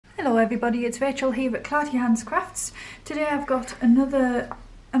Hello everybody, it's Rachel here at KITE Crafts. Today I've got another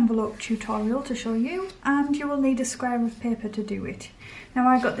envelope tutorial to show you, and you will need a square of paper to do it. Now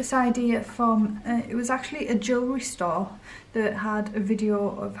I got this idea from, it was actually a jewellery store that had a video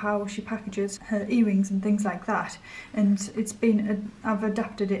of how she packages her earrings and things like that, and I've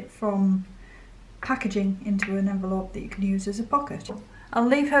adapted it from packaging into an envelope that you can use as a pocket. I'll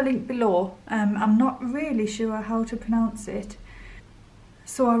leave her link below. I'm not really sure how to pronounce it,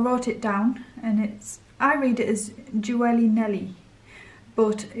 so I wrote it down, and I read it as Jewelly Nelly,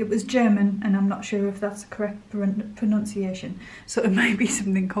 but it was German and I'm not sure if that's the correct pronunciation, so it might be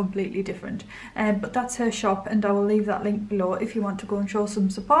something completely different. But that's her shop, and I will leave that link below if you want to go and show some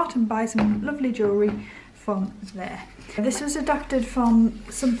support and buy some lovely jewellery from there. This was adapted from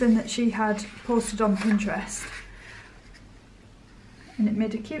something that she had posted on Pinterest, and it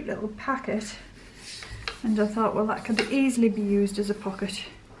made a cute little packet. And I thought, well, that could easily be used as a pocket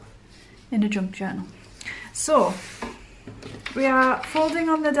in a junk journal. So we are folding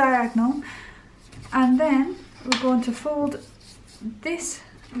on the diagonal, and then we're going to fold this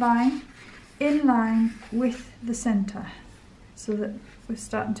line in line with the centre, so that we're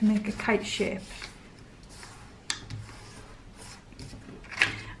starting to make a kite shape.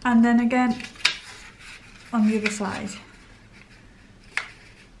 And then again on the other side.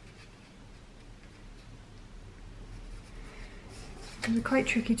 It's quite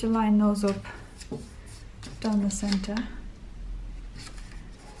tricky to line those up down the centre.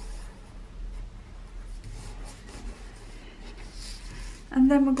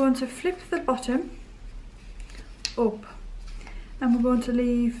 And then we're going to flip the bottom up, and we're going to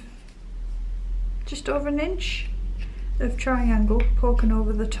leave just over an inch of triangle poking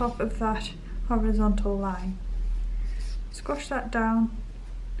over the top of that horizontal line. Squash that down,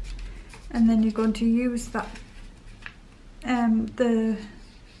 and then you're going to use that the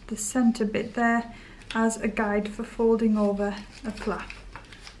centre bit there as a guide for folding over a flap.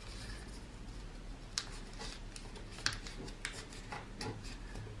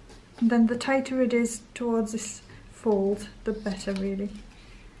 And then the tighter it is towards this fold, the better, really.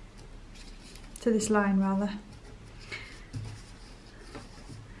 To this line rather.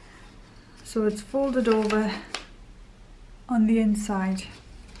 So it's folded over on the inside.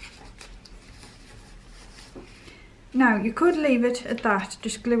 Now you could leave it at that,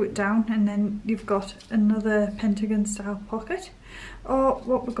 just glue it down, and then you've got another pentagon style pocket. Or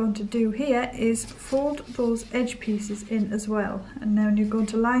what we're going to do here is fold those edge pieces in as well, and then you're going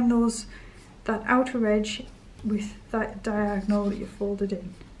to line that outer edge with that diagonal that you folded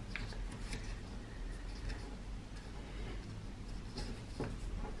in.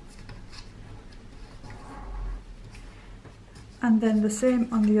 And then the same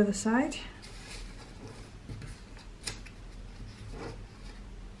on the other side.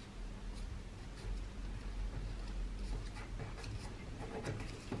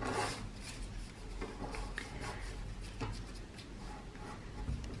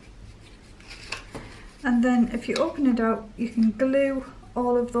 And then if you open it out, you can glue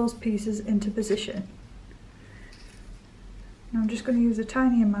all of those pieces into position. Now I'm just going to use a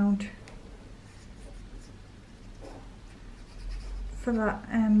tiny amount for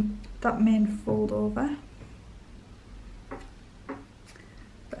that main fold over.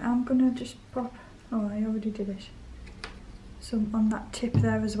 But I'm going to just pop, oh, I already did it, some on that tip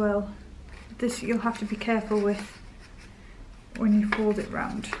there as well. This you'll have to be careful with when you fold it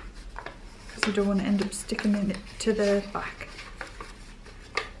round, because you don't want to end up sticking it to the back.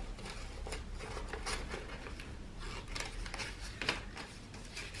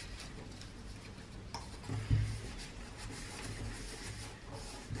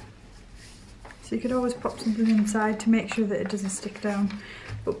 So you could always pop something inside to make sure that it doesn't stick down,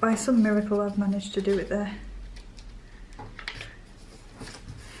 but by some miracle I've managed to do it there.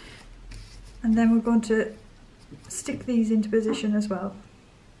 And then we're going to stick these into position as well.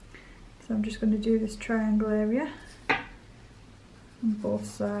 So I'm just going to do this triangle area on both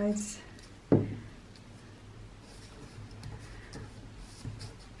sides. And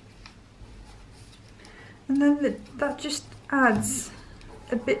then that just adds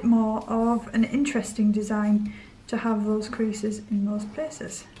a bit more of an interesting design to have those creases in those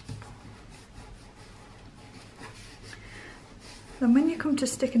places. Then when you come to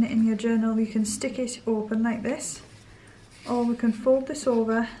sticking it in your journal, you can stick it open like this, or we can fold this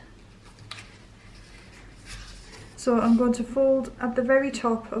over. So I'm going to fold at the very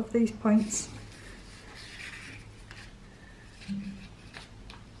top of these points.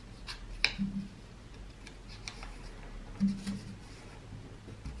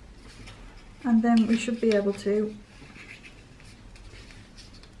 And then we should be able to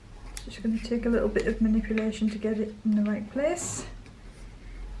Just going to take a little bit of manipulation to get it in the right place.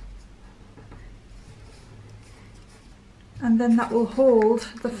 And then that will hold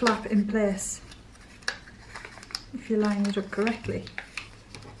the flap in place if you line it up correctly.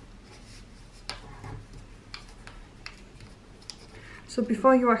 So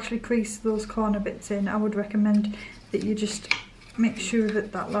before you actually crease those corner bits in, I would recommend that you just make sure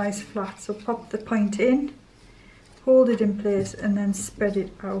that that lies flat. So pop the point in, hold it in place, and then spread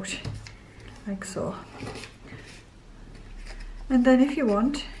it out like so. And then if you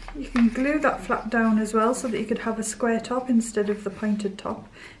want, you can glue that flap down as well so that you could have a square top instead of the pointed top,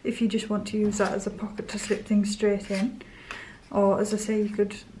 if you just want to use that as a pocket to slip things straight in. Or as I say, you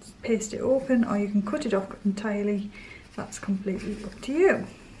could paste it open, or you can cut it off entirely. That's completely up to you.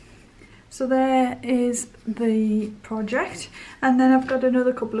 So there is the project, and then I've got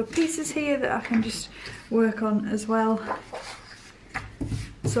another couple of pieces here that I can just work on as well.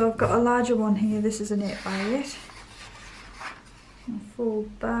 So I've got a larger one here. This is an 8x8. I'll fold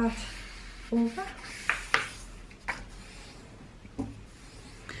that over.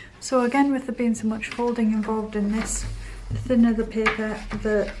 So again, with there being so much folding involved in this, the thinner the paper,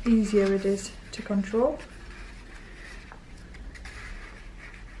 the easier it is to control.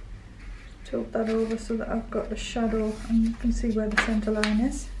 Tilt that over so that I've got the shadow, and you can see where the centre line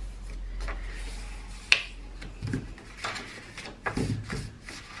is.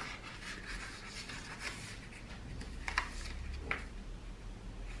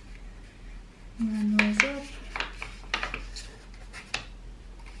 And then those up.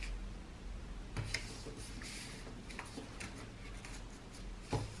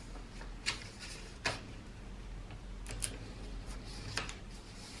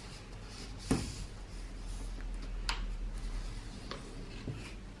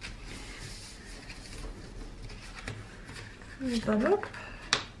 Fold that up.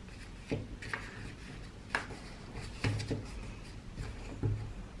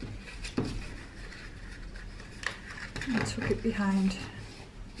 And tuck it behind.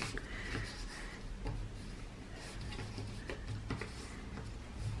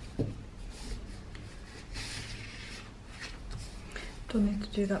 Don't need to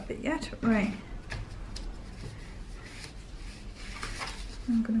do that bit yet. Right.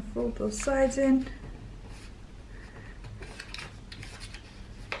 I'm going to fold those sides in.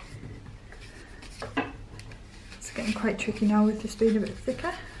 It's getting quite tricky now with this being a bit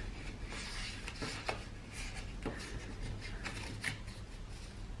thicker.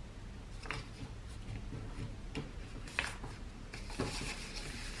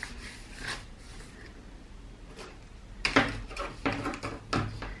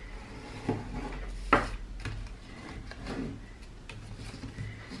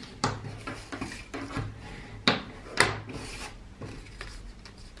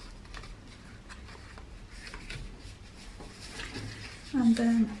 And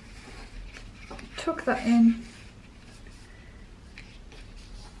then tuck that in,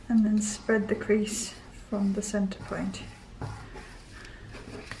 and then spread the crease from the centre point.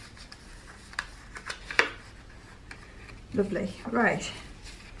 Lovely, right.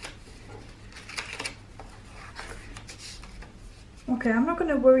 Okay, I'm not going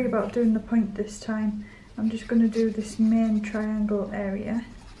to worry about doing the point this time. I'm just going to do this main triangle area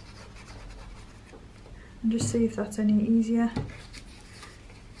and just see if that's any easier,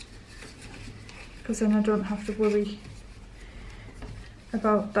 because then I don't have to worry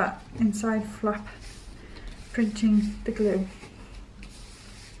about that inside flap printing the glue.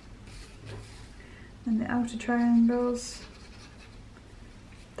 And the outer triangles,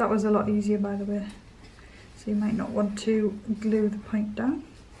 that was a lot easier by the way, so you might not want to glue the point down.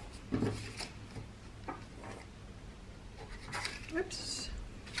 Oops,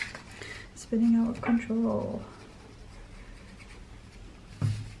 spinning out of control.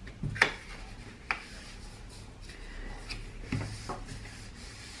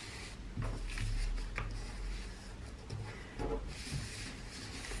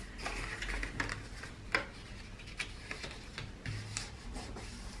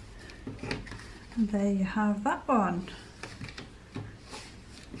 And there you have that one.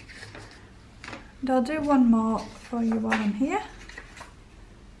 And I'll do one more for you while I'm here.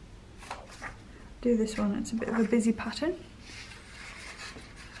 Do this one, it's a bit of a busy pattern.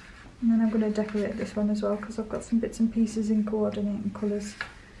 And then I'm going to decorate this one as well, because I've got some bits and pieces in coordinating colours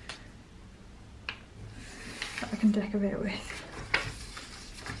that I can decorate with.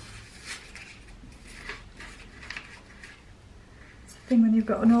 It's the thing when you've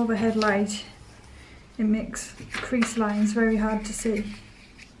got an overhead light, it makes crease lines very hard to see.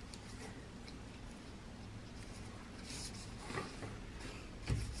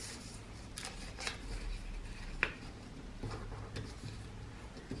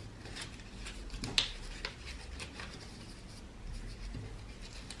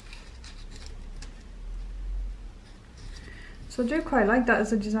 So I do quite like that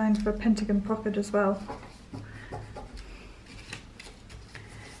as a design for a pentagon pocket as well.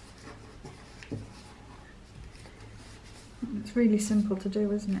 It's really simple to do,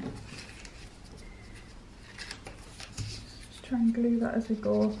 isn't it? Just try and glue that as we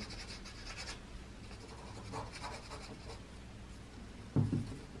go.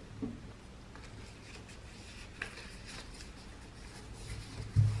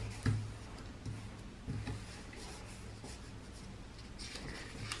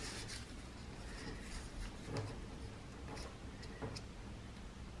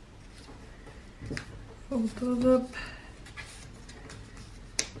 Fold those up.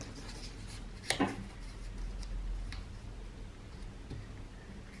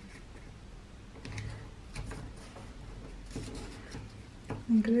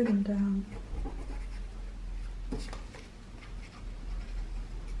 And glue them down.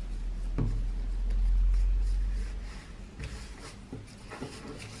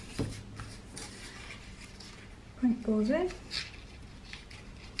 Point goes in.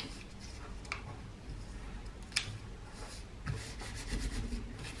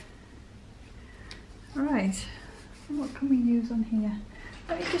 Right, what can we use on here?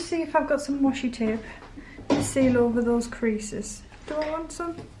 Let me just see if I've got some washi tape to seal over those creases. Do I want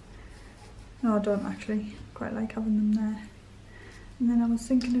some? No, I don't actually. Quite like having them there. And then I was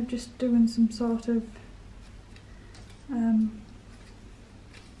thinking of just doing some sort of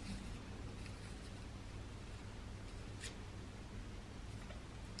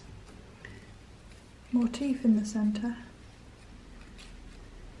motif in the centre.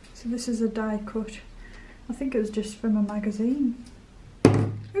 So this is a die cut. I think it was just from a magazine.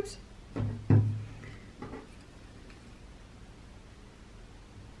 Oops.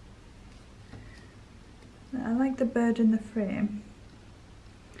 I like the bird in the frame.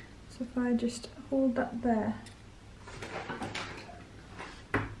 So if I just hold that there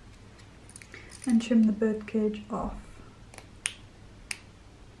and trim the bird cage off.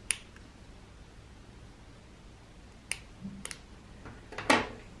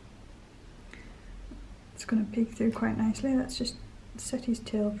 It's going to peek through quite nicely. Let's just set his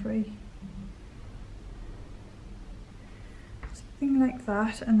tail free. Something like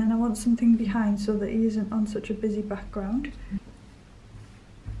that, and then I want something behind so that he isn't on such a busy background.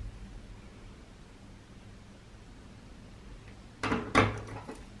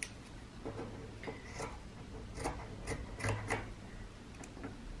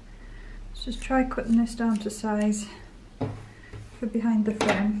 Let's just try cutting this down to size for behind the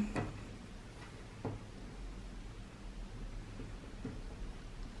frame.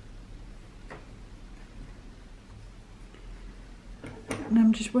 And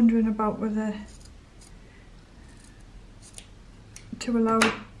I'm just wondering about whether to allow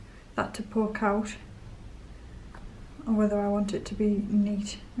that to poke out or whether I want it to be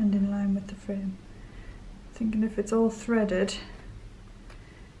neat and in line with the frame. Thinking if it's all threaded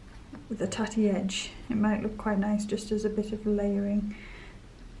with a tatty edge, it might look quite nice just as a bit of layering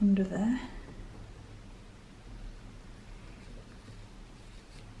under there.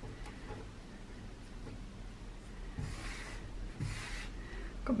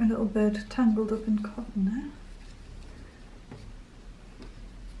 Got my little bird tangled up in cotton there.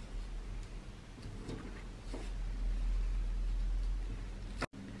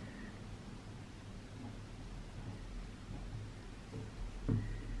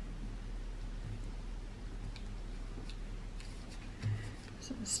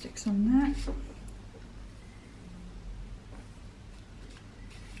 So it sticks on there.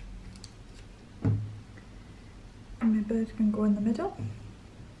 And my bird can go in the middle.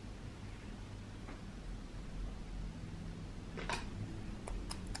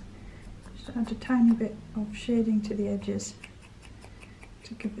 Add a tiny bit of shading to the edges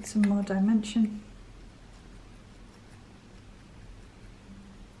to give it some more dimension.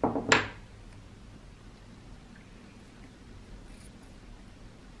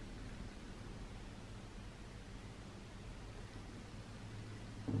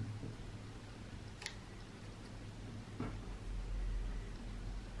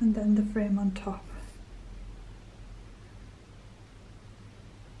 And then the frame on top.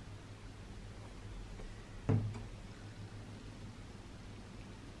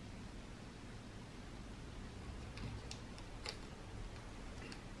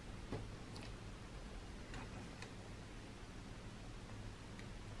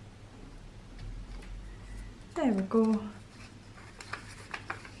 There we go.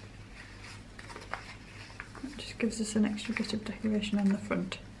 That just gives us an extra bit of decoration on the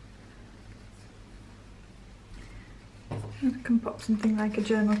front. And I can pop something like a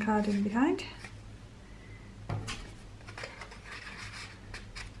journal card in behind.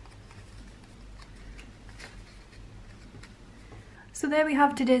 So there we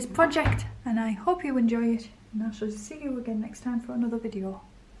have today's project, and I hope you enjoy it, and I shall see you again next time for another video.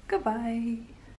 Goodbye.